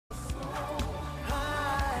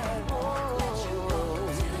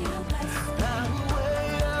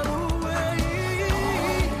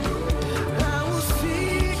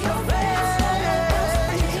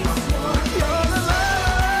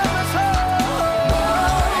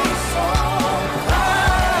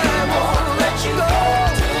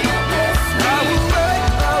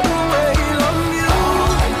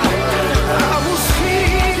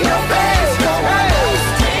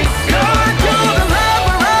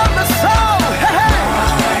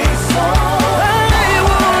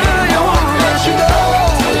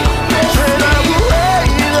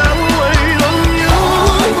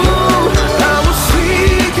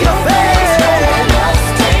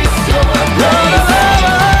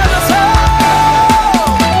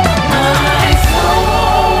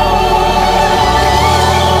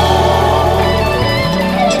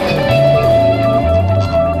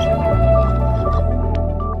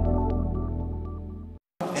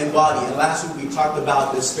and body. And last week we talked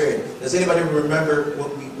about the Spirit. Does anybody remember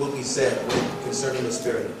what we said concerning the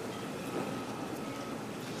Spirit?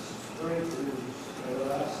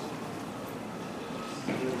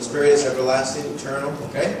 The Spirit is everlasting, eternal.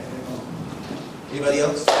 Okay? Anybody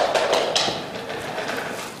else?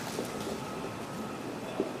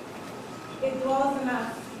 It dwells in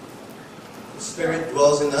us. The Spirit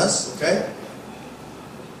dwells in us. Okay?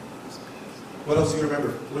 What else do you remember?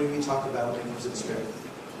 What did we talk about when it comes to the Spirit?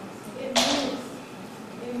 It moves.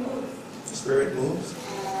 It moves. The Spirit moves.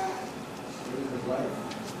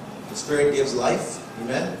 The Spirit gives life.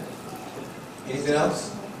 Amen. Anything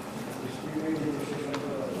else?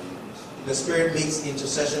 The Spirit makes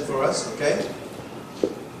intercession for us. Okay.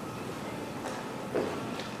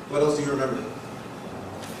 What else do you remember?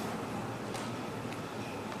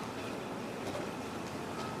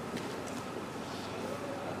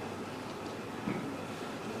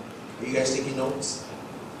 Are you guys taking notes?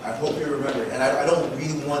 I hope you remember. And I don't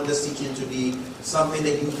really want this teaching to be something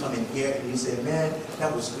that you come in here and you say, man,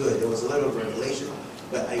 that was good. There was a little revelation.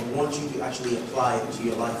 But I want you to actually apply it to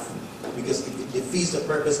your life. Because it defeats the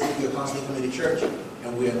purpose if you're constantly coming to church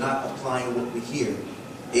and we are not applying what we hear.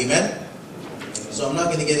 Amen? So I'm not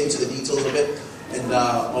going to get into the details of it. And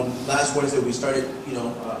on last Wednesday we started,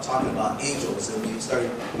 talking about angels. And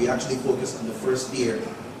we actually focused on the first tier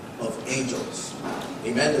of angels.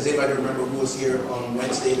 Amen? Does anybody remember who was here on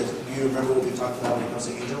Wednesday? Do you remember what we talked about when it comes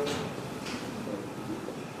to angels?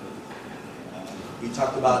 We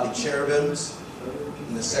talked about the cherubims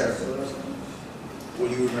and the seraphim. What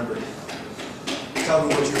do you remember? Tell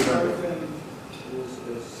me what you remember.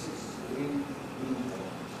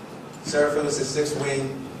 Seraphim is a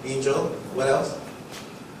six-winged angel. What else?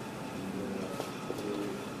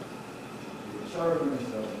 Cherubim is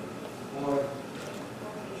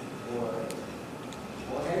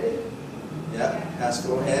four-headed. Yeah, has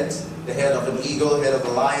 4 heads. The head of an eagle, head of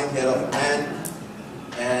a lion, head of a man,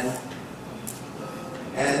 and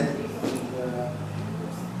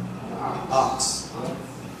ox.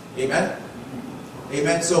 Amen?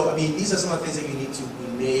 Amen. So, these are some of the things that you need to be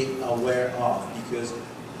made aware of, because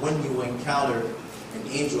when you encounter an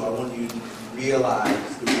angel, I want you to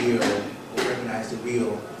realize the real, or recognize the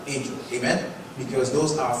real angel. Amen? Because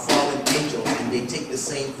those are fallen angels, and they take the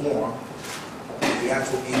same form as the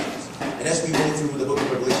actual angels. And as we go through the book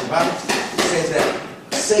of Revelation, the Bible says that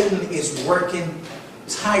Satan is working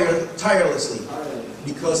tirelessly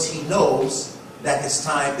because he knows that his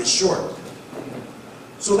time is short.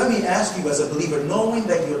 So let me ask you as a believer, knowing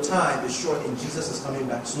that your time is short and Jesus is coming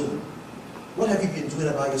back soon, what have you been doing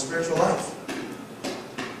about your spiritual life?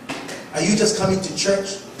 Are you just coming to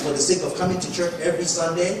church for the sake of coming to church every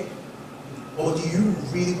Sunday? Or do you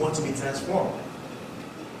really want to be transformed?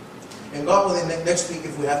 And God willing, next week,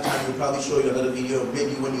 if we have time, we'll probably show you another video.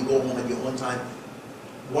 Maybe when you go home at your own time,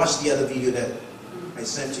 watch the other video that I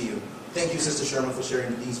sent to you. Thank you, Sister Sherman, for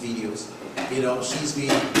sharing these videos. She's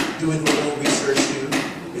been doing her own research too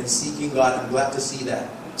and seeking God. I'm glad to see that.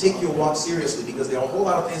 Take your walk seriously, because there are a whole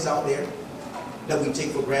lot of things out there that we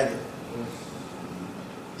take for granted.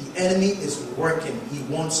 The enemy is working. He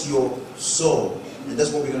wants your soul. And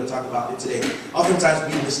that's what we're going to talk about today.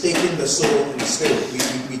 Oftentimes we mistaken the soul and the spirit.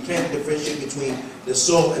 We can't differentiate between the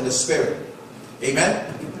soul and the spirit. Amen?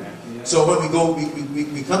 So when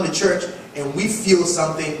we come to church and we feel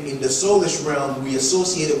something in the soulish realm, we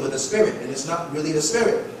associate it with the spirit. And it's not really the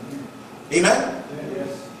spirit. Amen?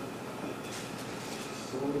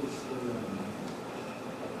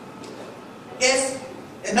 Yes.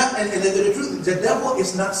 The truth, the devil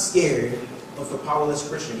is not scared of a powerless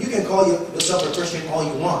Christian. You can call yourself a Christian all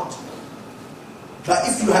you want. But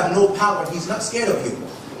if you have no power, he's not scared of you.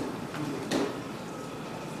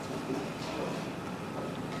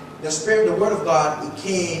 The Spirit, the Word of God, it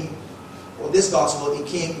came, or this gospel, it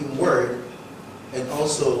came in word and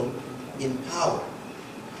also in power.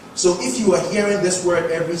 So if you are hearing this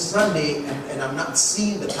word every Sunday and I'm not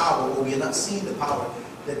seeing the power, or we are not seeing the power,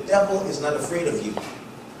 the devil is not afraid of you.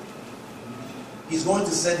 He's going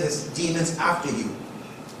to send his demons after you.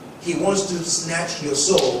 He wants to snatch your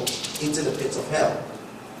soul into the pits of hell.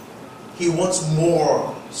 He wants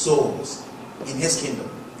more souls in his kingdom.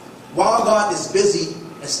 While God is busy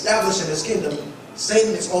establishing his kingdom,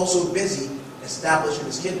 Satan is also busy establishing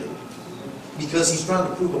his kingdom. Because he's trying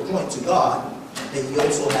to prove a point to God that he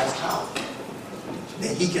also has power.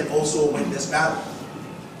 That he can also win this battle.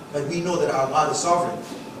 But we know that our God is sovereign.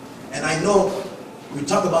 And I know we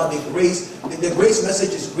talk about the grace. The grace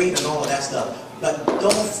message is great and all of that stuff. But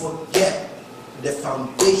don't forget the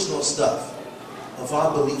foundational stuff of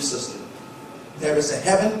our belief system. There is a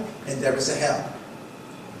heaven and there is a hell.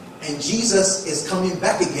 And Jesus is coming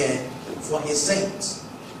back again for his saints.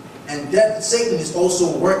 And that Satan is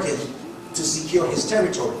also working to secure his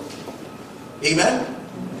territory. Amen?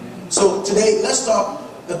 So today, let's talk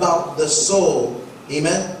about the soul.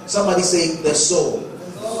 Amen? Somebody say the soul.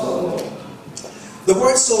 The soul. The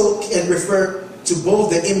word soul can refer to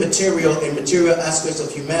both the immaterial and material aspects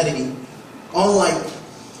of humanity. Unlike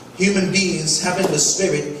human beings having the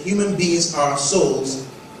spirit, human beings are souls.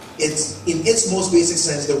 It's, in its most basic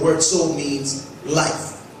sense, the word soul means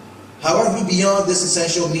life. However, beyond this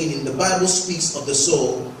essential meaning, the Bible speaks of the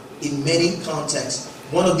soul in many contexts.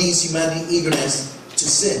 One of these, humanity's eagerness to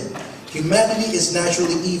sin. Humanity is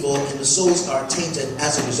naturally evil and the souls are tainted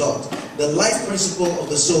as a result. The life principle of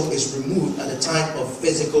the soul is removed at the time of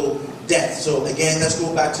physical death. So again, let's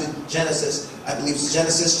go back to Genesis. I believe it's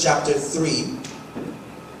Genesis chapter 3.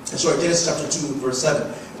 Genesis chapter 2, verse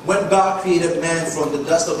 7. When God created man from the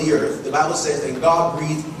dust of the earth, the Bible says that God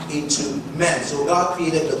breathed into man. So God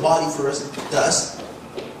created the body first, dust.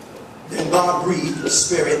 Then God breathed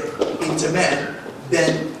spirit into man.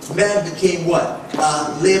 Then man became what?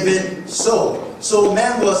 A living soul. So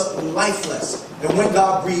man was lifeless. And when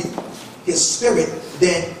God breathed his spirit,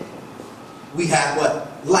 then we have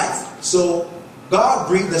what? Life. So God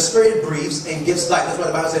breathed, the spirit breathes and gives life. That's what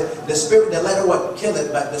the Bible said. The spirit, the letter what? Kill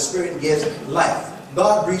it, but the spirit gives life.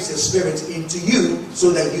 God breathes his spirit into you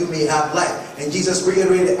so that you may have life. And Jesus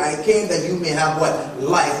reiterated, I came that you may have what?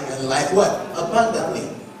 Life, and life what? Abundantly.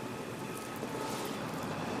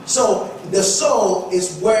 So the soul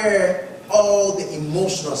is where all the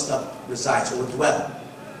emotional stuff resides or dwell.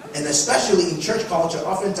 And especially in church culture,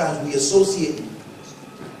 oftentimes we associate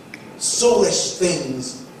soulish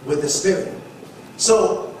things with the spirit.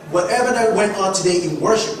 So whatever that went on today in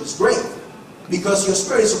worship is great, because your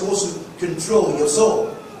spirit is supposed to control your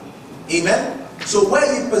soul. Amen? So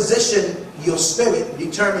where you position your spirit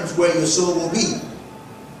determines where your soul will be.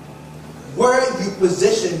 Where you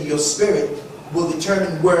position your spirit will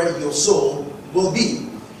determine where your soul will be.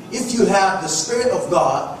 If you have the Spirit of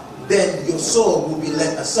God, then your soul will be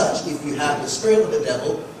led as such. If you have the spirit of the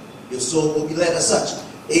devil, your soul will be led as such.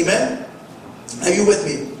 Amen? Are you with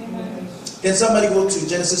me? Amen. Can somebody go to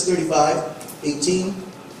Genesis 35, 18?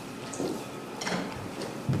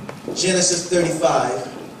 Genesis 35.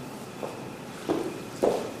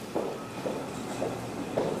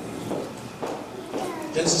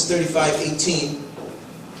 Genesis 35, 18.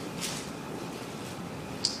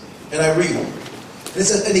 And I read. It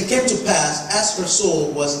says, and it came to pass, as her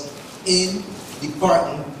soul was in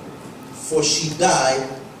departing, for she died,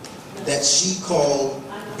 that she called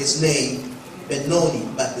his name Benoni,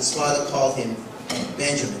 but his father called him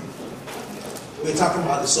Benjamin. We're talking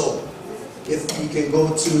about the soul. If we can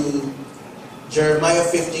go to Jeremiah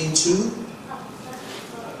 15:2.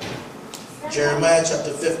 Jeremiah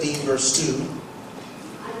chapter 15, verse 2.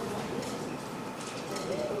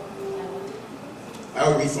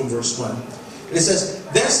 I'll read from verse 1. And it says,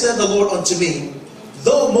 then said the Lord unto me,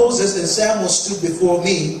 though Moses and Samuel stood before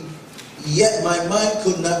me, yet my mind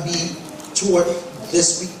could not be toward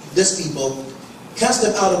this people. Cast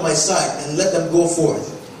them out of my sight, and let them go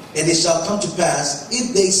forth. And it shall come to pass,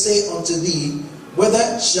 if they say unto thee,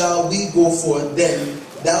 whither shall we go forth? Then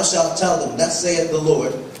thou shalt tell them, thus saith the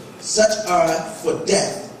Lord, such are for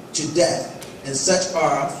death to death, and such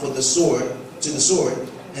are for the sword to the sword,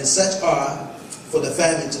 and such are for the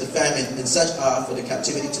famine to the famine, and such are for the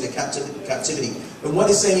captivity to the captivity. And what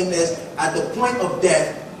he's saying is, at the point of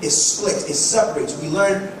death, it splits, it separates. We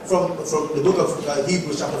learn from the book of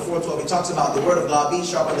Hebrews chapter 4:12. It talks about the word of God being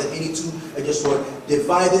sharper than any two-edged sword,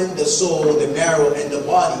 dividing the soul, the marrow, and the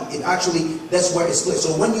body. It actually, that's where it splits.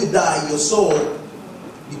 So when you die, your soul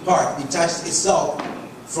detaches itself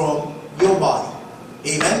from your body.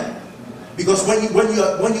 Amen? Because when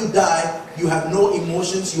you die, you have no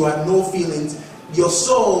emotions, you have no feelings. Your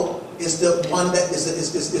soul is the one that is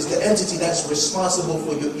the entity that's responsible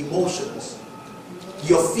for your emotions,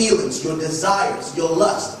 your feelings, your desires, your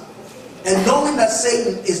lust. And knowing that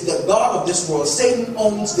Satan is the God of this world, Satan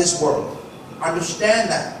owns this world. Understand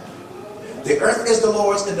that. The earth is the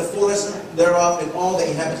Lord's and the fullness thereof, and all the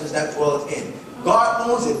inhabitants that dwell in. God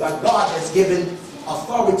owns it, but God has given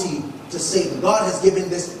authority to Satan. God has given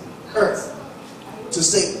this earth to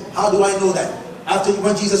Satan. How do I know that? After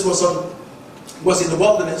when Jesus was in the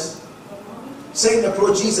wilderness, Satan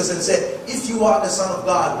approached Jesus and said, if you are the Son of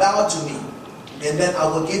God, bow to me, and then I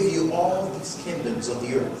will give you all these kingdoms of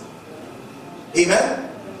the earth. Amen?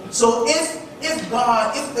 So if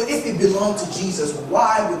it belonged to Jesus,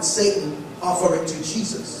 why would Satan offer it to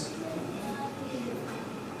Jesus?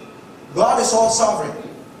 God is all sovereign.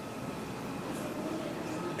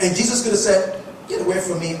 And Jesus could have said, Get away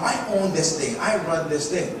from me. I own this thing. I run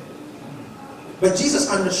this thing. But Jesus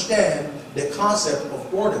understands the concept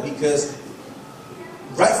of order, because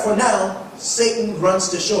right for now, Satan runs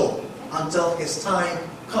the show until his time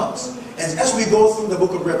comes. And as we go through the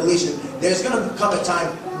book of Revelation, there's going to come a time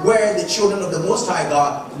where the children of the Most High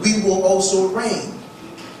God, we will also reign.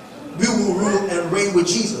 We will rule and reign with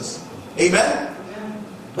Jesus. Amen?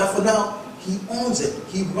 But for now, he owns it.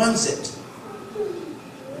 He runs it.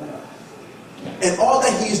 And all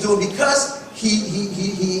that he is doing, because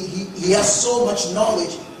he has so much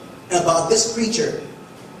knowledge about this creature,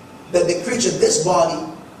 that the creature, this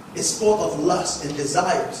body, is full of lust and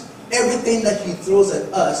desires. Everything that he throws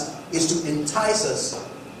at us is to entice us,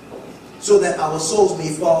 so that our souls may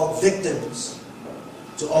fall victims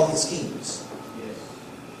to all his schemes.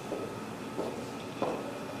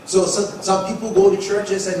 So some people go to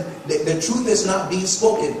churches and the truth is not being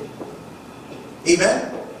spoken.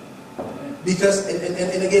 Amen? Because,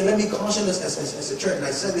 and again, let me caution us as a church, and I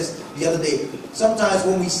said this the other day, sometimes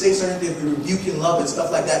when we say certain things, we rebuke in love and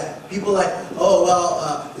stuff like that, people are like, oh,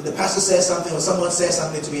 well, the pastor says something, or someone says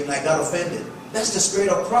something to me, and I got offended. That's the spirit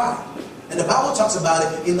of pride. And the Bible talks about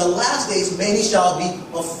it, in the last days, many shall be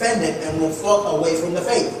offended and will fall away from the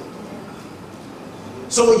faith.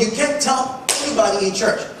 So you can't tell anybody in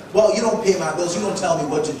church, well, you don't pay my bills, you don't tell me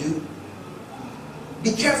what to do.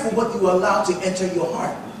 Be careful what you allow to enter your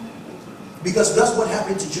heart. Because that's what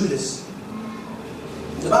happened to Judas.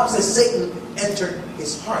 The Bible says Satan entered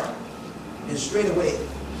his heart, and straight away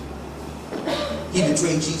he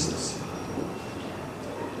betrayed Jesus.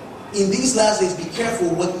 In these last days, be careful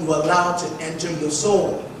what you allow to enter your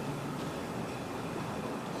soul.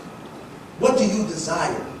 What do you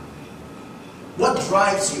desire? What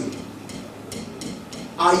drives you?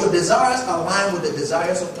 Are your desires aligned with the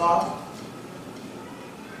desires of God?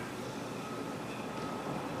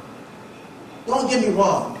 Don't get me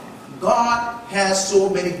wrong. God has so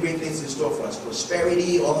many great things in store for us.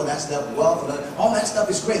 Prosperity, all of that stuff, wealth, all that stuff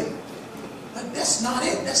is great. But that's not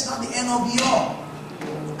it. That's not the end all be all.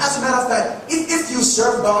 As a matter of fact, if you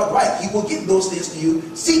serve God right, He will give those things to you.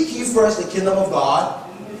 Seek ye first the kingdom of God.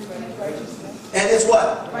 And it's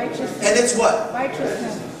what? Righteousness. And it's what?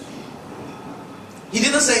 Righteousness. He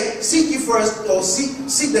didn't say, seek ye first, or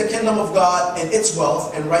seek the kingdom of God and its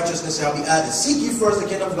wealth, and righteousness shall be added. Seek ye first the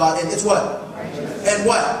kingdom of God and its what? Righteousness. And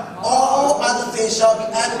what? All other things shall be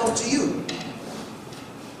added unto you.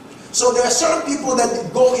 So there are certain people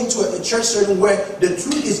that go into a church service where the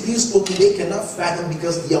truth is being spoken, they cannot fathom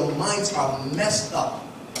because their minds are messed up.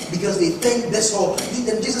 Because they think this whole,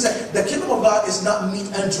 and Jesus said, the kingdom of God is not meat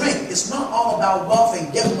and drink. It's not all about wealth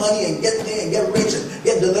and get money and get there and get rich and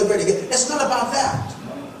get delivered. It's not about that.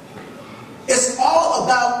 It's all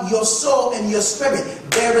about your soul and your spirit.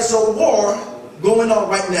 There is a war going on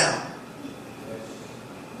right now.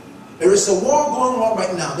 There is a war going on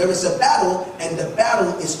right now. There is a battle, and the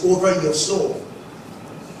battle is over your soul.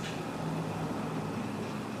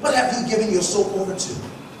 What have you given your soul over to?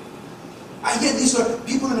 I hear these are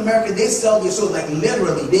people in America, they sell their souls, like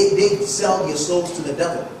literally, they sell their souls to the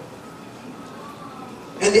devil.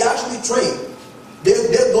 And they actually trade.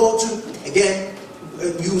 They'll go to, again,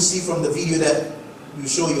 you will see from the video that you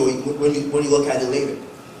show you when you look at it later.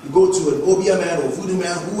 You go to an Obia man or Voodoo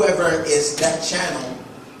man, whoever is that channel,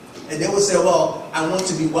 and they will say, well, I want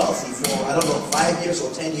to be wealthy for, I don't know, 5 years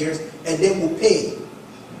or 10 years, and they will pay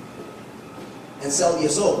and sell your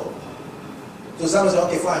soul. So someone says,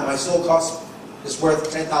 okay, fine, my soul is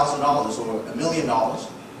worth $10,000 or $1 million,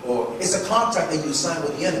 or it's a contract that you sign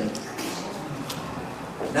with the enemy.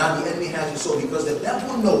 Now the enemy has your soul because the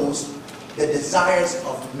devil knows the desires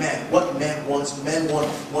of man, what man wants. Men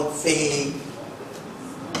want fame,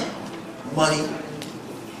 money,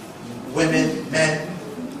 women, men,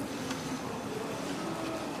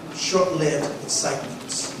 short-lived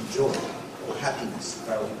excitements, joy, or happiness, if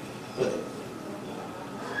I would put it.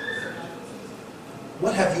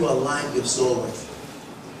 What have you aligned your soul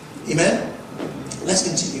with? Amen? Let's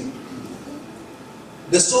continue.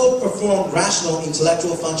 The soul performs rational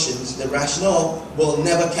intellectual functions. The rationale will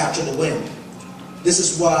never capture the wind. This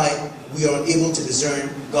is why we are unable to discern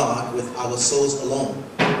God with our souls alone.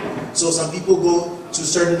 So some people go to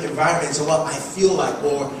certain environments and, well, I feel like,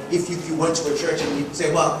 or if you went to a church and you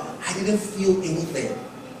say, well, I didn't feel anything.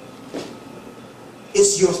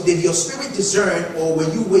 Did your spirit discern, or were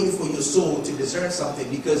you waiting for your soul to discern something?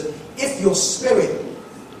 Because if your spirit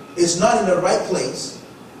is not in the right place,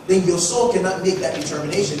 then your soul cannot make that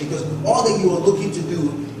determination, because all that you are looking to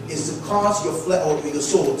do is to cause your flesh or your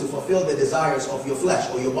soul to fulfill the desires of your flesh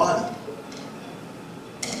or your body.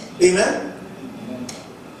 Amen?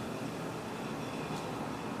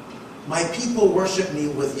 My people worship me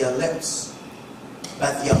with their lips,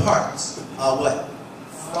 but their hearts are what?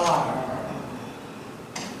 Far.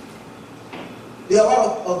 There are a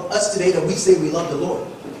lot of us today that we say we love the Lord,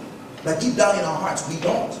 but deep down in our hearts, we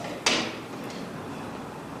don't.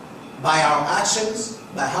 By our actions,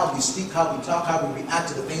 by how we speak, how we talk, how we react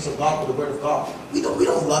to the things of God, or the Word of God, we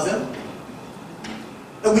don't love Him.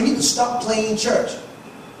 And we need to stop playing church.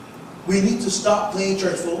 We need to stop playing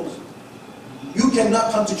church, folks. You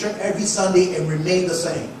cannot come to church every Sunday and remain the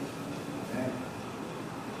same.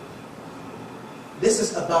 This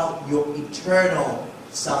is about your eternal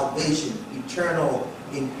salvation, eternal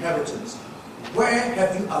inheritance. Where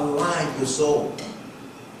have you aligned your soul?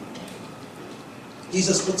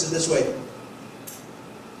 Jesus puts it this way.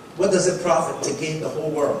 What does it profit to gain the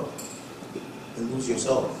whole world and lose your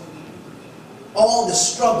soul? All the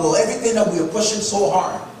struggle, everything that we are pushing so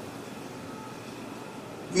hard.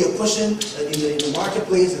 We are pushing in the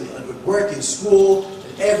marketplace, and at work, in school,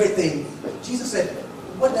 and everything. Jesus said,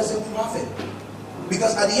 what does it profit?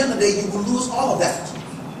 Because at the end of the day, you will lose all of that.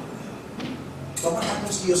 But what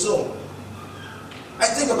happens to your soul? I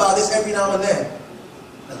think about this every now and then,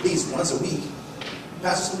 at least once a week.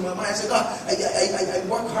 Passes through my mind. I say, God, I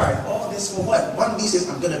work hard. All this for what? One of these days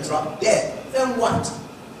I'm going to drop dead. Then what?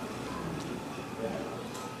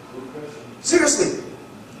 Seriously.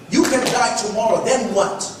 You can die tomorrow. Then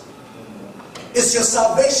what? Is your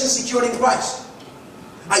salvation secured in Christ?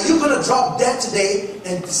 Are you going to drop dead today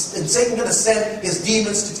and Satan going to send his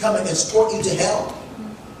demons to come and escort you to hell?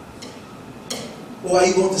 Or are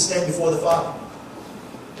you going to stand before the Father?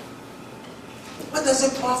 What does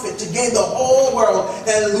it profit to gain the whole world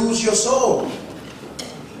and lose your soul?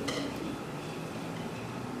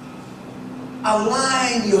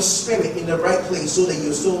 Align your spirit in the right place so that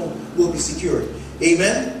your soul will be secured.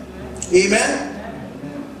 Amen? Amen?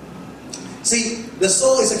 See, the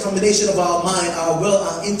soul is a combination of our mind, our will,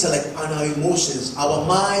 our intellect, and our emotions. Our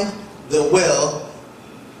mind, the will,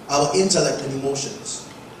 our intellect, and emotions.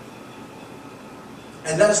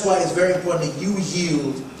 And that's why it's very important that you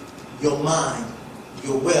yield your mind,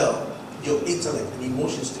 your will, your intellect, and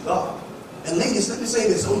emotions to God. And ladies, let me say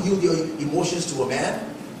this, don't yield your emotions to a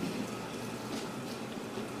man.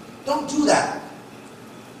 Don't do that.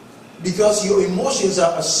 Because your emotions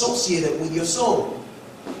are associated with your soul.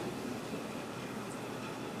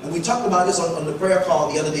 And we talked about this on the prayer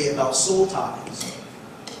call the other day about soul ties.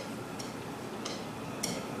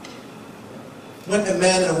 When a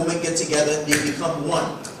man and a woman get together, they become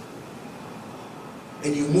one.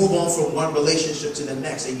 And you move on from one relationship to the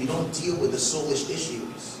next, and you don't deal with the soulish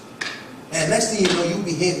issues. And next thing you know, you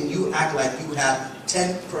behave and you act like you have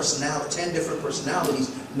 10 different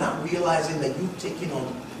personalities, not realizing that you've taken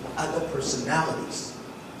on other personalities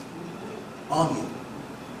on you.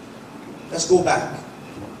 Let's go back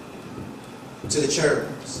to the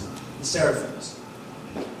cherubims, the seraphims.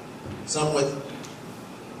 Some with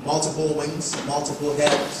multiple wings, multiple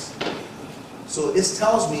heads. So this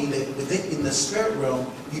tells me that in the spirit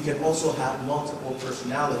realm, you can also have multiple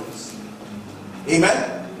personalities.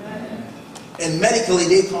 Amen? Amen. And medically,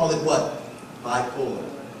 they call it what? Bipolar.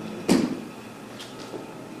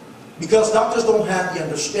 Because doctors don't have the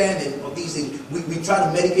understanding of these things. We try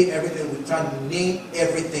to medicate everything. We try to name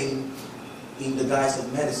everything in the guise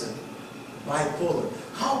of medicine. Bipolar.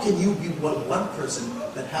 How can you be one person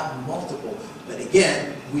that have multiple? But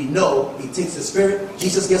again, we know it takes the spirit.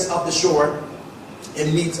 Jesus gets off the shore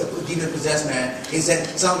and meets a demon-possessed man. He said,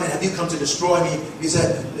 "Son man, have you come to destroy me?" He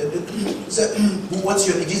said, "What's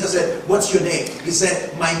your name?" Jesus said, "What's your name?" He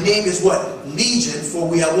said, "My name is what? Legion, for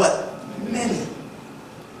we are what? Many."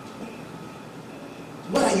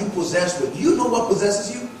 What are you possessed with? Do you know what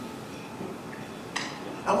possesses you?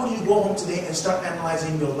 I want you to go home today and start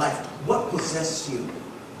analyzing your life. What possesses you?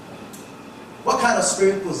 What kind of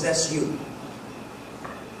spirit possesses you?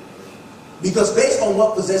 Because based on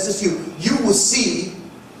what possesses you, you will see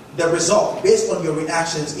the result based on your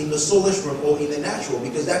reactions in the soulish realm or in the natural,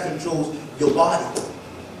 because that controls your body.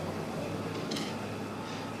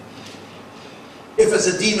 If it's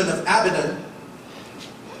a demon of Abaddon,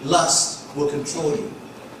 lust will control you.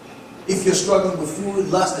 If you're struggling with food,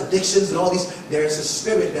 lust, addictions, and all these, there is a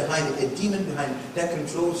spirit behind it, a demon behind it that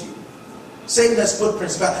controls you. Satan has put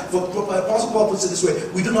principality. Apostle Paul puts it this way: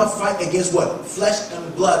 we do not fight against what? Flesh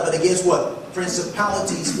and blood, but against what?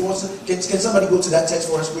 Principalities, forces. Can somebody go to that text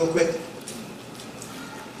for us real quick?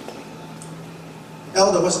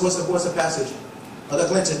 Elder, what's the passage? Elder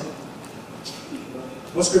Clinton.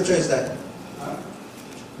 What scripture is that?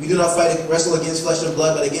 We do not wrestle against flesh and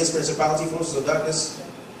blood, but against principality, forces of darkness.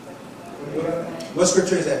 What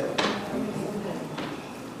scripture is that?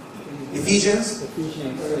 Ephesians?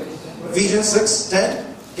 Ephesians 6:10.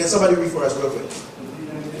 Can somebody read for us real quick?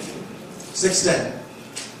 6:10.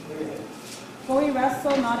 For we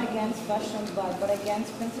wrestle not against flesh and blood, but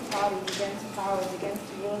against principalities, against powers, against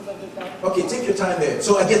the rulers of the darkness. Okay, take your time there.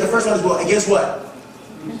 So again, the first one is what? Against what?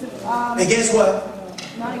 Against what?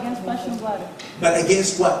 Not against flesh and blood. But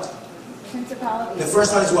against what? Principalities. The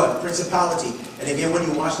first one is what? Principality. And again, when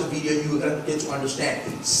you watch the video, you will get to understand.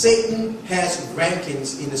 Satan has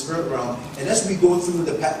rankings in the spirit realm. And as we go through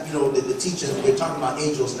the teachings, we're talking about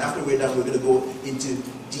angels. And after we're done, we're going to go into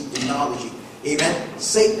deep theology. Amen.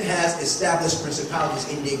 Satan has established principalities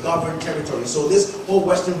in the governed territory. So this whole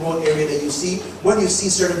Western Road area that you see, when you see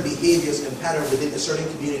certain behaviors and patterns within a certain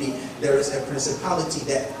community, there is a principality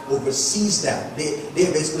that oversees that.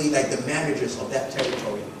 They're basically like the managers of that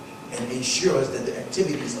territory and ensures that the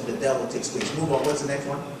activities of the devil takes place. Move on. What's the next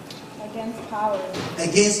one? Against powers.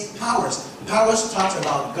 Against powers. Powers talks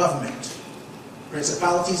about government.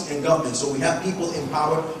 Principalities and government. So we have people in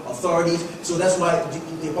power, authorities. So that's why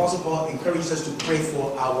the Apostle Paul encourages us to pray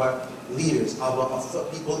for our leaders, our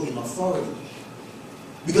people in authority.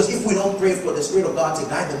 Because if we don't pray for the Spirit of God to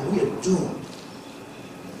guide them, we are doomed.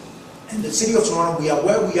 And the city of Toronto, we are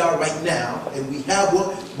where we are right now, and we have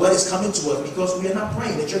what is coming to us because we are not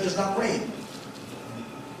praying. The church is not praying.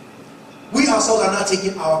 We ourselves are not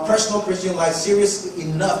taking our personal Christian life seriously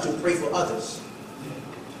enough to pray for others.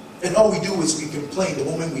 And all we do is we complain the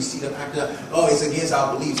moment we see them act up. Oh, it's against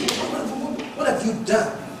our beliefs. What have you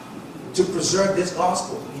done to preserve this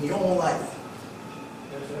gospel in your own life?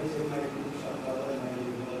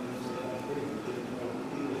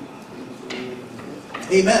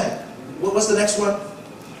 Amen. What's the next one?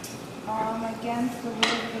 Against the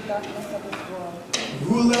rulers of the darkness of this world.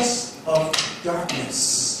 Rulers of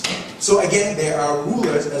darkness. So again, there are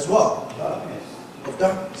rulers as well. Of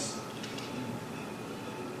darkness.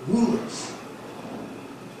 Rulers.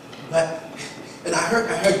 And I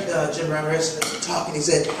heard Jim Ramirez talk, and he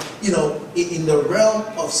said, in the realm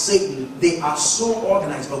of Satan, they are so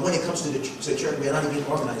organized, but when it comes to the church, we are not even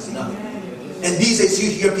organized enough. And these days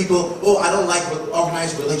you hear people, oh, I don't like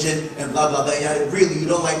organized religion, and blah, blah, blah. Yeah, really, you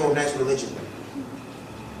don't like organized religion.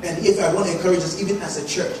 And if I want to encourage us, even as a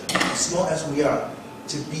church, as small as we are,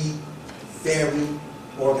 to be very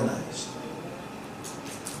organized.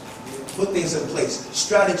 Put things in place,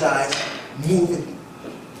 strategize, move it.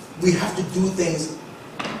 We have to do things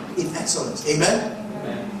in excellence. Amen?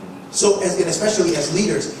 Amen. So, and especially as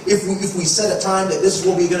leaders, if we set a time that this is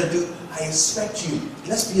what we're going to do, I expect you.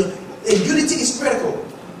 Let's be. And unity is critical.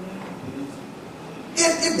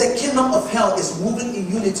 If the kingdom of hell is moving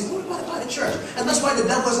in unity, what about the church? And that's why the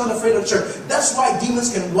devil is not afraid of the church. That's why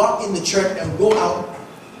demons can walk in the church and go out,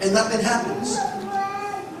 and nothing happens.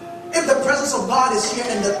 If the presence of God is here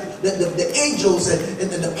and the angels and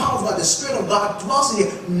the power of God, the Spirit of God dwells in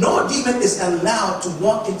here, no demon is allowed to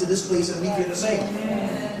walk into this place and leave here the same.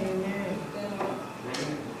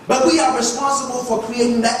 But we are responsible for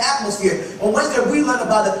creating that atmosphere. On Wednesday, we learned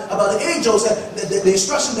about the angels, the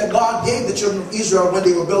instruction that God gave the children of Israel when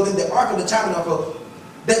they were building the Ark of the Tabernacle.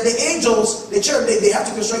 That the angels, the church, they have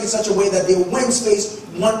to construct in such a way that they will wind space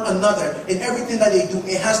one another. In everything that they do,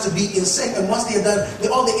 it has to be in sync. And once they're done,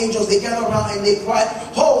 all the angels, they gather around and they cry,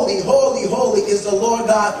 holy, holy, holy is the Lord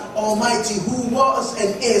God Almighty, who was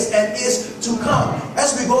and is to come.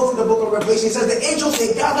 As we go through the book of Revelation, it says the angels,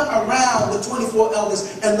 they gather around the 24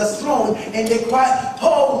 elders and the throne, and they cry,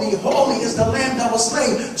 holy, holy is the Lamb that was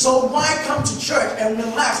slain. So why come to church and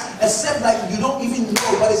relax, except like you don't even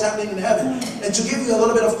know what is happening in heaven? And to give you a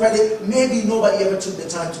little bit of credit, maybe nobody ever took the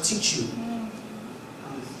time to teach you.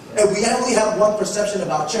 And we only have one perception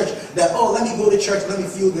about church, that, oh, let me go to church, let me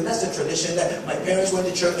feel good. That's the tradition that my parents went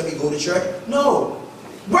to church, let me go to church. No.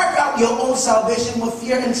 Work out your own salvation with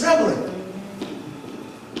fear and trembling.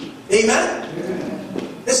 Amen?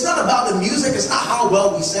 It's not about the music, it's not how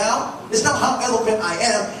well we sound, it's not how eloquent I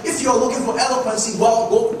am. If you're looking for eloquency, well,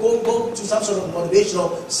 go to some sort of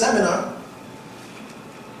motivational seminar.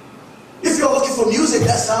 If you're looking for music,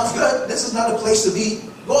 that sounds good. This is not a place to be.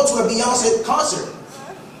 Go to a Beyonce concert.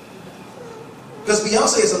 Because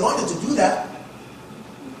Beyonce is anointed to do that.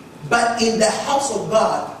 But in the house of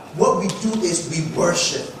God, what we do is we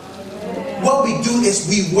worship. What we do is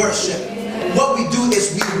we worship. What we do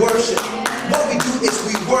is we worship. What we do is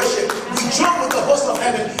we worship. We join with the host of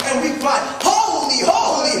heaven and we cry, holy,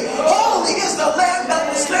 holy, holy is the Lamb that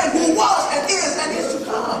was slain, who was and is to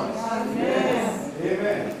come.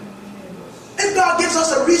 Amen. And God gives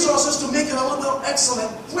us the resources to make it a little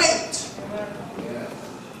excellent, great.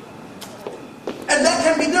 And that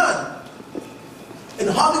can be done. And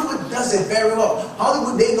Hollywood does it very well.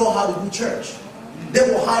 Hollywood, they know how to do church. They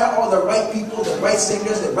will hire all the right people, the right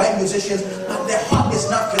singers, the right musicians, but their heart is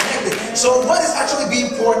not connected. So what is actually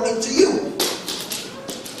being poured into you?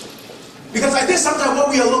 Because I think sometimes what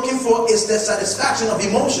we are looking for is the satisfaction of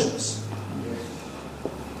emotions.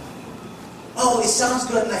 Oh, it sounds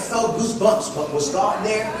good and I felt goosebumps, but was God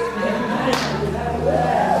there?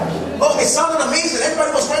 Oh, it sounded amazing.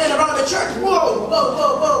 Everybody was running around the church. Whoa, whoa,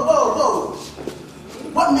 whoa, whoa, whoa, whoa.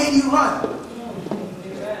 What made you run?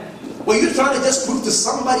 Were you trying to just prove to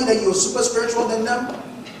somebody that you were super spiritual than them?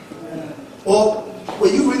 Or were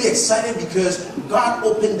you really excited because God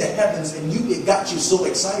opened the heavens and it got you so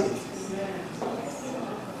excited?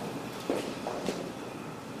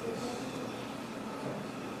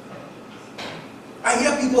 I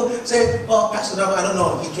hear people say, "Oh, Pastor, no, I don't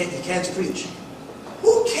know. He can't preach."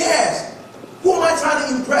 Who cares? Who am I trying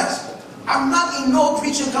to impress? I'm not in no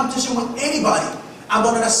preaching competition with anybody. I'm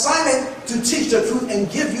on an assignment to teach the truth and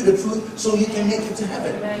give you the truth so you can make it to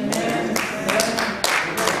heaven. Amen.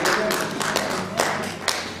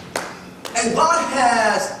 And God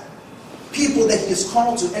has people that He is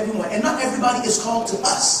called to everyone. And not everybody is called to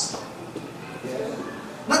us.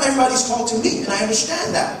 Not everybody is called to me. And I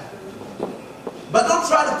understand that. But don't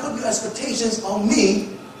try to put your expectations on me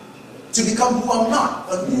to become who I'm not,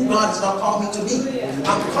 or who God has not called me to be.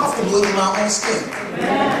 I'm comfortable in my own skin.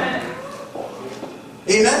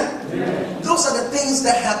 Amen? Amen? Those are the things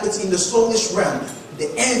that happens in the soulish realm.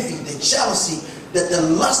 The envy, the jealousy, the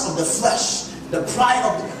lust of the flesh, the pride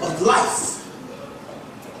of life.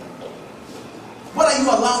 What are you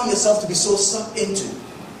allowing yourself to be so sucked into?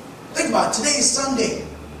 Think about it. Today is Sunday.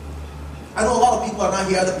 I know a lot of people are not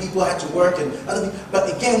here. Other people had to work, and other people,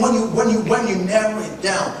 but again, when you narrow it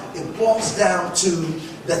down, it boils down to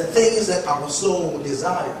the things that our soul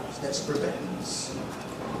desires that's preventing us.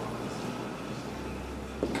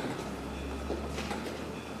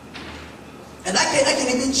 And I can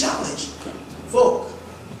even challenge folk.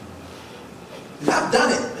 And I've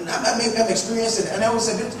done it, and I've experienced it. And I always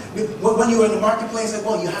say, when you're in the marketplace, like,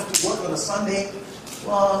 well, you have to work on a Sunday.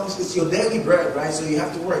 Well, it's your daily bread, right? So you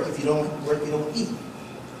have to work. If you don't work, you don't eat.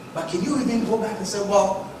 But can you even go back and say,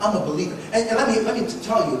 well, I'm a believer? And let me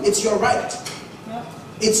tell you, it's your right. Yep.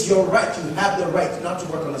 It's your right. You have the right not to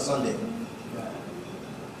work on a Sunday.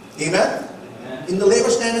 Amen? Amen? In the labor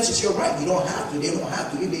standards, it's your right. You don't have to. They don't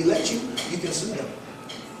have to. If they let you, you can sue them.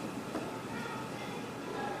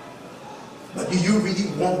 But do you really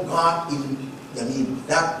want God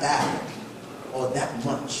that bad or that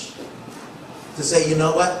much? To say, you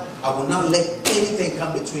know what? I will not let anything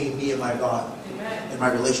come between me and my God. Amen. And my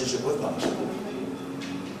relationship with God.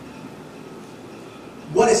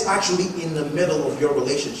 What is actually in the middle of your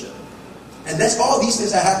relationship? And that's all these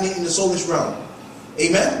things are happening in the soulish realm.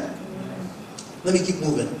 Amen? Amen. Let me keep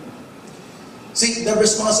moving. See, the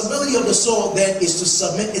responsibility of the soul then is to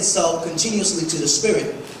submit itself continuously to the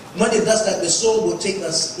Spirit. When it does that, the soul will take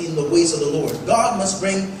us in the ways of the Lord. God must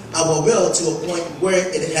bring our will to a point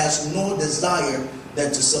where it has no desire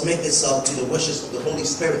than to submit itself to the wishes of the Holy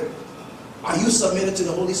Spirit. Are you submitted to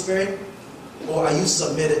the Holy Spirit? Or are you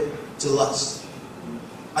submitted to lust?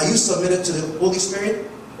 Are you submitted to the Holy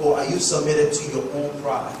Spirit? Or are you submitted to your own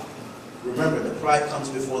pride? Remember, the pride comes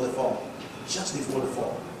before the fall. Just before the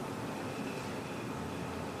fall.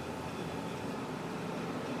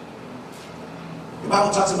 The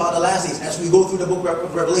Bible talks about the last days. As we go through the book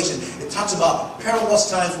of Revelation, it talks about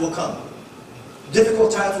perilous times will come.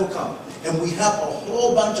 Difficult times will come. And we have a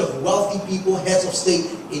whole bunch of wealthy people, heads of state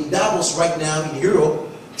in Davos right now in Europe,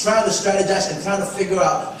 trying to strategize and trying to figure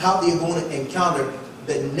out how they're going to encounter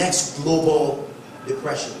the next global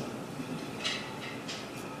depression.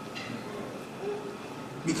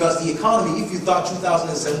 Because the economy, if you thought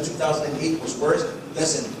 2007, 2008 was worse,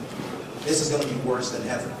 listen, this is going to be worse than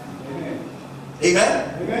ever.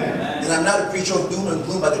 Amen? Amen? And I'm not a preacher of doom and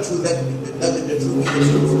gloom, but the truth, the truth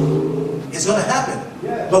is the truth. It's going to happen.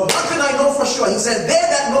 Yeah. But one thing I know for sure, He said, they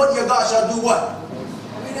that know your God shall do what?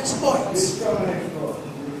 Great exploits.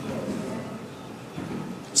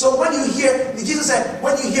 So when you hear, Jesus said,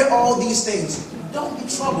 when you hear all these things, don't be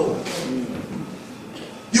troubled.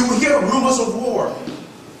 You will hear rumors of war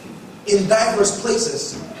in diverse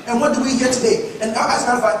places. And what do we hear today? And as a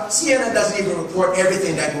matter of fact, CNN doesn't even report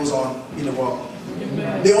everything that goes on in the world.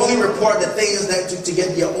 They only report the things that to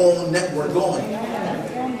get their own network going.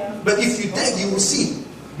 But if you dig, you will see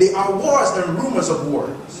there are wars and rumors of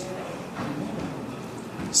wars.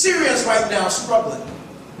 Syrians right now struggling.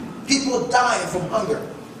 People dying from hunger.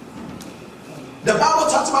 The Bible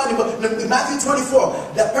talks about in Matthew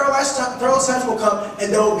 24 that perilous times will come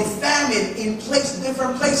and there will be famine in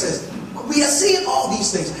different places. We are seeing all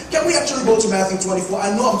these things. Can we actually go to Matthew 24?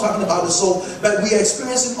 I know I'm talking about the soul, but we are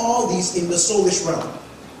experiencing all these in the soulish realm.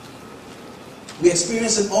 We're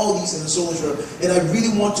experiencing all these in the soulish realm. And I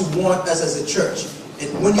really want to warn us as a church. And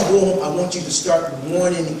when you go home, I want you to start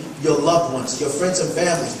warning your loved ones, your friends and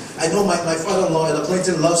families. I know my father-in-law, Ella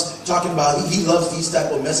Clinton, loves talking about, he loves these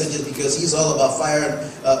type of messages because he's all about fire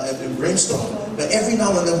and brimstone. But every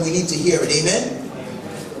now and then we need to hear it. Amen?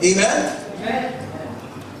 Amen? Amen.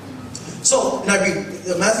 So, and I read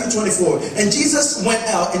Matthew 24. And Jesus went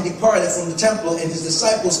out and departed from the temple, and his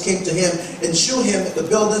disciples came to him and showed him the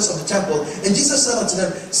buildings of the temple. And Jesus said unto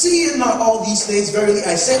them, See ye not all these things? Verily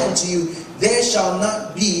I say unto you, there shall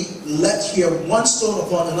not be left here one stone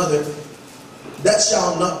upon another that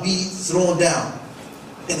shall not be thrown down.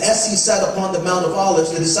 And as he sat upon the Mount of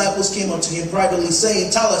Olives, the disciples came unto him privately,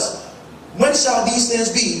 saying, Tell us, when shall these things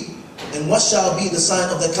be? And what shall be the sign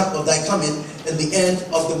of thy coming and the end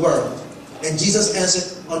of the world? And Jesus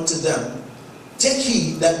answered unto them, Take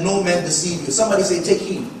heed that no man deceive you. Somebody say, take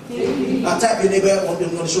heed. Take heed. Now tap your neighbor on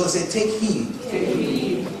the shoulder and say, take heed. Take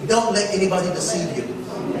heed. Don't let anybody deceive you.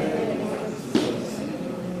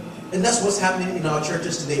 And that's what's happening in our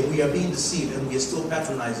churches today. We are being deceived and we are still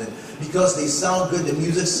patronizing. Because they sound good, the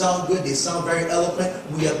music sounds good, they sound very eloquent,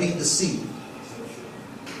 we are being deceived.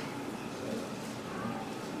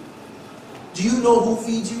 Do you know who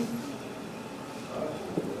feeds you?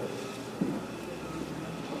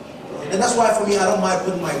 And that's why for me, I don't mind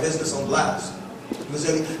putting my business on blast. Because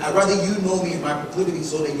I'd rather you know me and my proclivity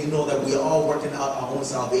so that you know that we are all working out our own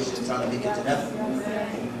salvation and trying to make it to heaven.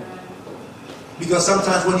 Because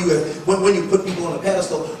sometimes when you put people on a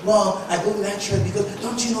pedestal, well, I go to that church because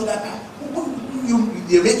don't you know that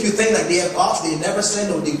they make you think like they have gods, they never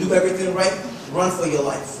sin or they do everything right. Run for your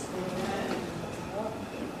life.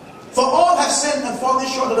 For all have sinned and fallen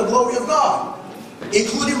short of the glory of God,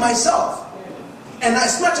 including myself. And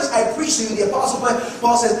as much as I preach to you, the Apostle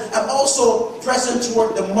Paul says, I'm also pressing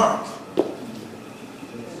toward the mark.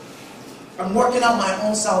 I'm working out my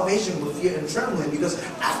own salvation with fear and trembling, because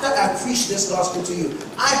after I preach this gospel to you,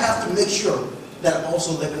 I have to make sure that I'm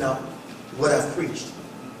also living out what I've preached.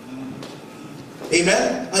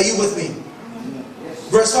 Amen? Are you with me?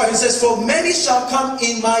 Verse 5, it says, For many shall come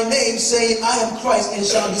in my name, saying, I am Christ, and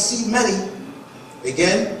shall deceive many.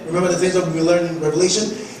 Again, remember the things that we learned in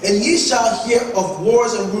Revelation? And ye shall hear of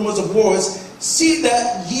wars and rumors of wars. See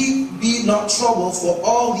that ye be not troubled, for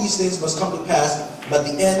all these things must come to pass, but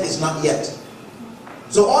the end is not yet.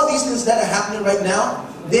 So all these things that are happening right now,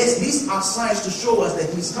 these are signs to show us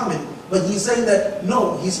that he's coming. But he's saying that,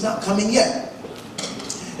 no, he's not coming yet.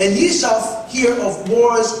 And ye shall hear of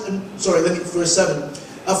wars, verse 7.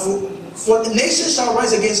 For nation shall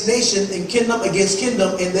rise against nation, and kingdom against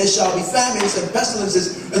kingdom, and there shall be famines and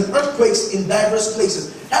pestilences and earthquakes in diverse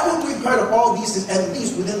places. Haven't we heard of all these things at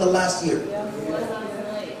least within the last year?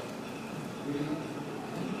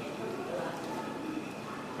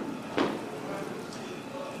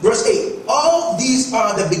 Verse 8, all these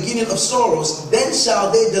are the beginning of sorrows. Then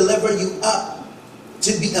shall they deliver you up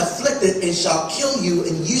to be afflicted, and shall kill you,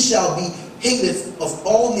 and you shall be hated of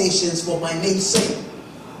all nations for my name's sake.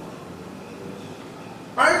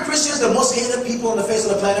 Aren't Christians the most hated people on the face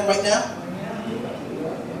of the planet right now?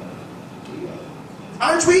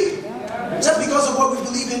 Aren't we? Just because of what we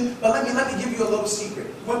believe in. But let me give you a little secret.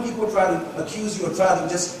 When people try to accuse you or try to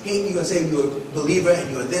just hate you and say you're a believer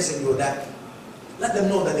and you're this and you're that, let them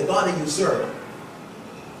know that the God that you serve,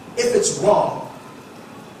 if it's wrong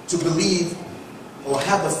to believe or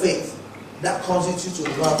have a faith that causes you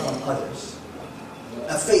to love on others,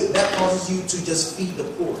 a faith that causes you to just feed the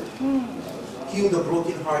poor, heal the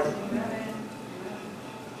brokenhearted,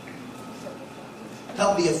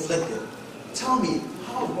 help the afflicted, tell me,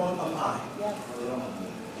 how wrong am I?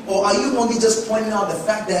 Or are you only just pointing out the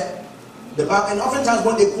fact that the Bible, and oftentimes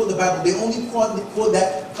when they quote the Bible, they only quote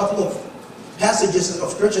that couple of passages of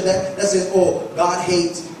scripture that says, oh, God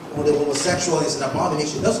hates, or the homosexual is an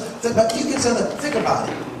abomination. But you can say, think about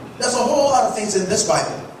it. There's a whole lot of things in this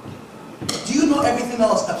Bible. Do you know everything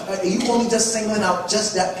else? Are you only just singling out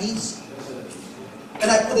just that piece?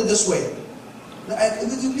 And I put it this way.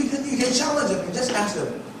 You can challenge them and just ask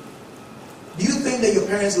them, do you think that your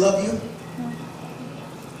parents love you?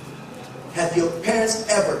 Have your parents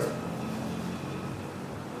ever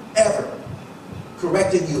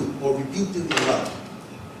corrected you or rebuked you in love?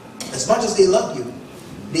 As much as they love you,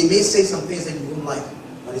 they may say some things that you wouldn't like,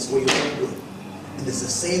 but it's for your own good. And it's the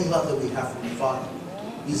same love that we have from the Father.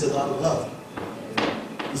 He's a God of love.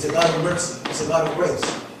 He's a God of mercy. He's a God of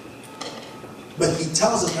grace. But He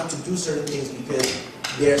tells us not to do certain things because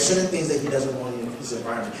there are certain things that He doesn't want in His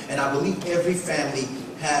environment. And I believe every family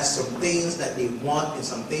has some things that they want and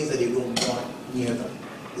some things that they don't want near them.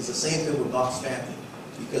 It's the same thing with God's family,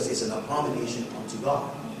 because it's an abomination unto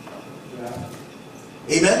God. Yeah.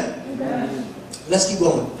 Amen? Amen. Let's keep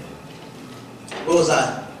going. What was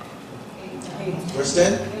I? 8. Verse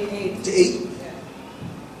 10 8. to 8.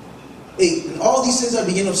 8. And all these things are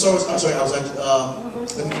beginning of sorrows. I'm sorry, I was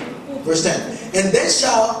verse 10. And then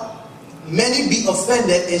shall many be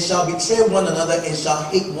offended and shall betray one another and shall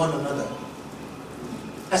hate one another.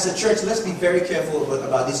 As a church, let's be very careful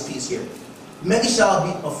about this piece here. Many shall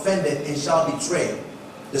be offended and shall betray.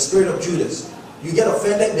 The spirit of Judas. You get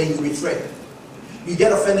offended, then you betray. You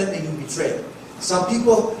get offended, then you betray. Some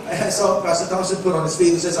people, I saw Pastor Thompson put on his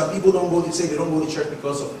face and said some people don't go to say they don't go to church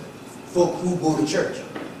because of folk who go to church.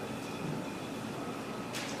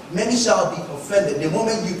 Many shall be offended. The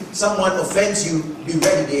moment someone offends you, be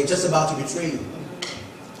ready. They're just about to betray you.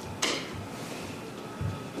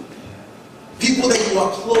 People that you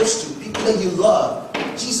are close to, people that you love.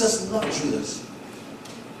 Jesus loved Judas.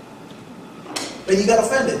 But he got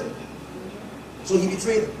offended. So he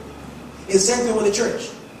betrayed him. It's the same thing with the church.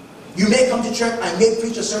 You may come to church, I may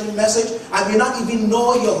preach a certain message, I may not even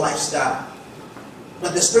know your lifestyle.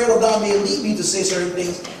 But the Spirit of God may lead me to say certain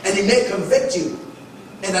things, and it may convict you.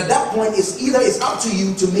 And at that point, it's up to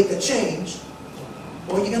you to make a change,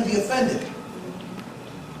 or you're going to be offended.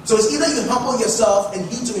 So it's either you humble yourself and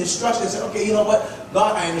heed to instruction and say, okay, you know what,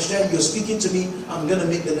 God, I understand you're speaking to me. I'm going to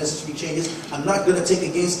make the necessary changes. I'm not going to take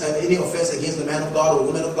against any offense against the man of God or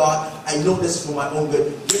woman of God. I know this is for my own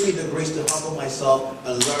good. Give me the grace to humble myself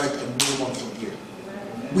and learn and move on from here.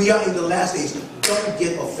 We are in the last days. Don't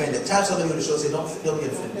get offended. Tap somebody on the shoulder and say, don't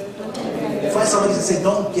get offended. Find somebody and say,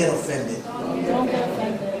 don't get offended. Don't get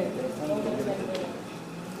offended.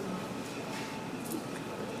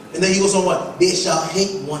 And then he goes on what? They shall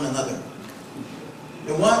hate one another.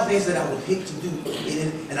 And one of the things that I would hate to do,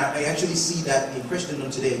 and I actually see that in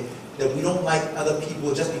Christendom today, that we don't like other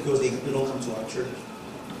people just because they don't come to our church.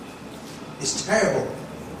 It's terrible.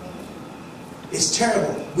 It's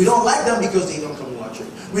terrible. We don't like them because they don't come to our church.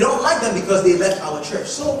 We don't like them because they left our church.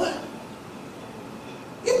 So what?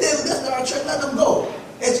 If they left our church, let them go.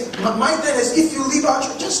 My thing is, if you leave our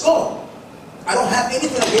church, just go. I don't have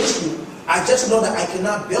anything against you. I just know that I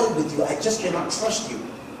cannot build with you. I just cannot trust you.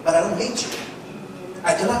 But I don't hate you.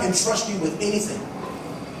 I cannot entrust you with anything.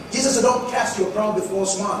 Jesus said, don't cast your pearl before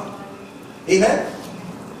swine. Amen?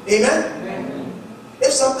 Amen? Amen?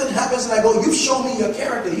 If something happens and I go, you show me your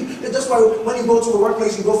character. That's why when you go to a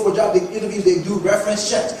workplace, you go for a job, they interviews, they do reference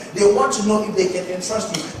checks. They want to know if they can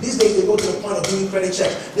entrust you. These days they go to the point of doing credit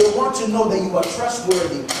checks. They want to know that you are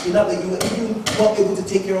trustworthy enough that you are even more able to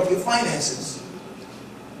take care of your finances.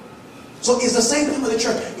 So it's the same thing with the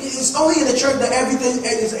church. It's only in the church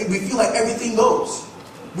that we feel like everything goes.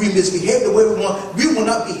 We misbehave the way we want. We will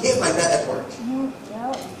not behave like that at work.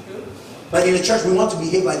 But in the church, we want to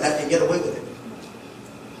behave like that and get away with it.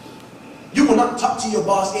 You will not talk to your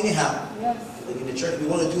boss anyhow. Yes. But in the church, we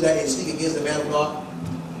want to do that and speak against the man of God.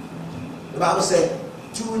 The Bible said,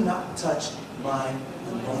 do not touch my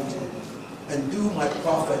anointed, and do my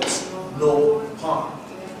prophets no harm.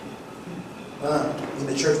 In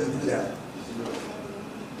the church we do that.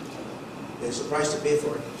 There's a price to pay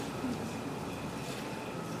for it.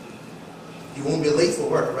 You won't be late for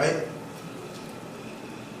work, right?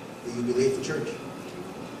 You'll be late for church.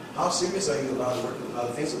 How serious are you about work, about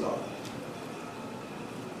the face of God?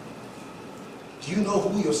 Do you know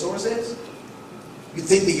who your source is? You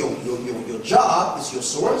think that your job is your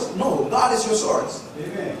source? No, God is your source.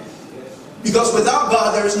 Amen. Because without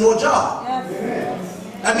God there is no job. Yes. Amen.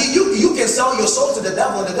 I mean, you can sell your soul to the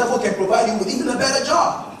devil, and the devil can provide you with even a better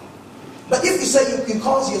job. But if you say you can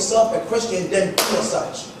call yourself a Christian, then be as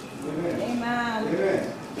such. Amen. Amen.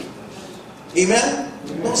 Amen.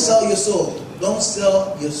 Amen? Don't sell your soul. Don't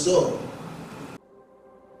sell your soul.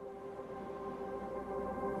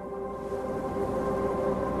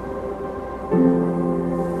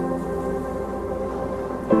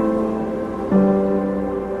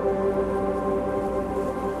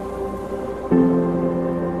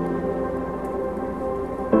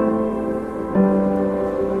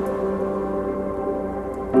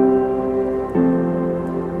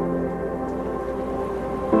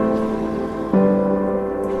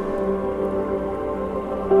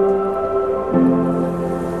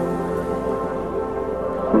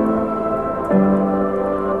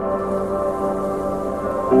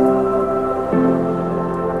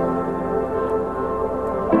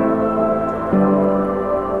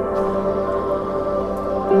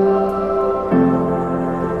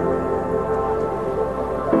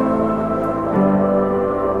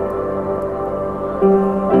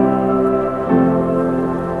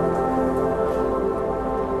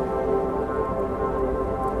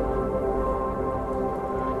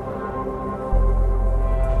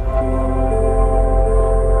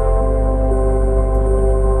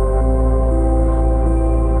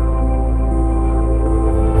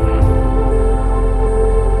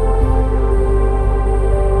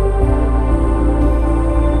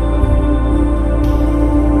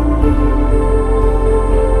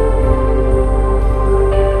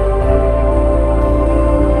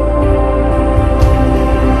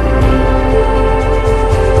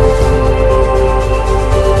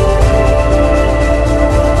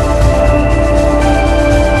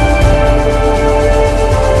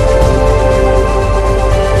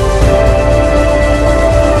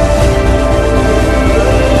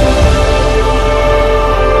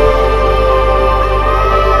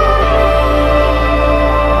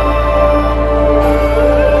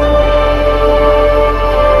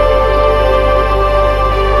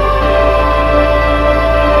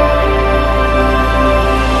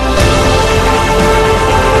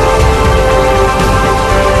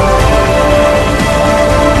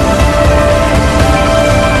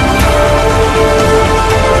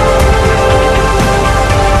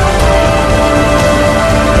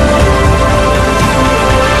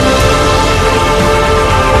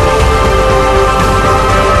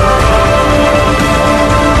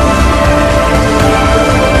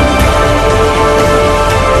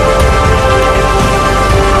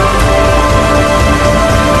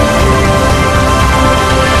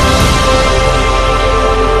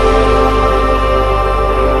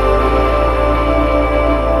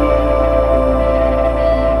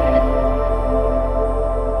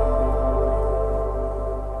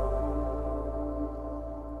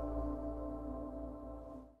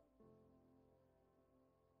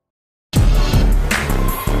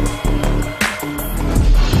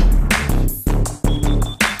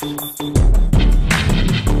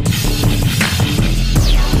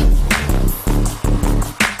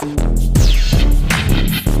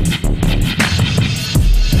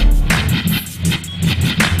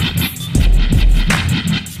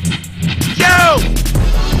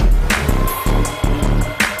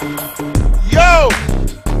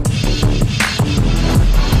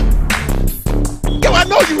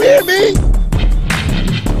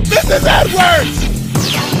 Mrs. Edwards!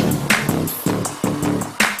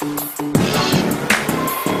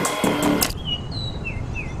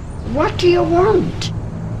 What do you want?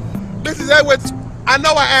 Mrs. Edwards, I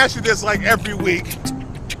know I ask you this like every week,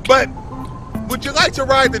 but would you like to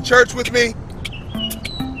ride to church with me?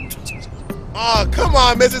 Oh, come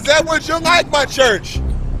on, Mrs. Edwards, you like my church.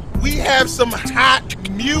 We have some hot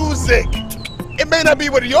music. It may not be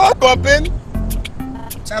what you're bumping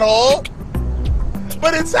at all,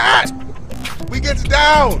 but it's hot. We get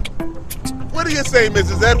down. What do you say,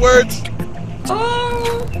 Mrs. Edwards?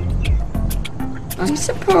 Oh, I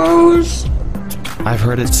suppose. I've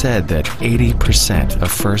heard it said that 80%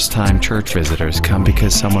 of first-time church visitors come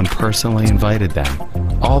because someone personally invited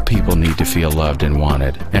them. All people need to feel loved and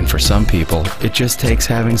wanted, and for some people, it just takes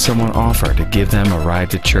having someone offer to give them a ride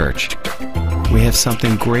to church. We have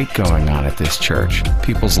something great going on at this church.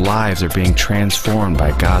 People's lives are being transformed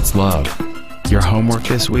by God's love. Your homework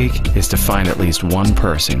this week is to find at least one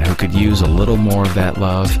person who could use a little more of that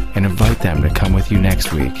love and invite them to come with you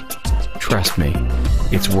next week. Trust me,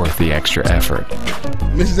 it's worth the extra effort.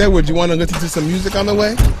 Mrs. Edwards, you want to listen to some music on the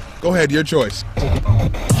way? Go ahead, your choice.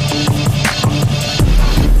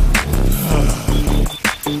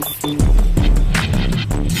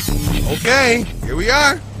 Okay, here we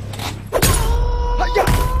are.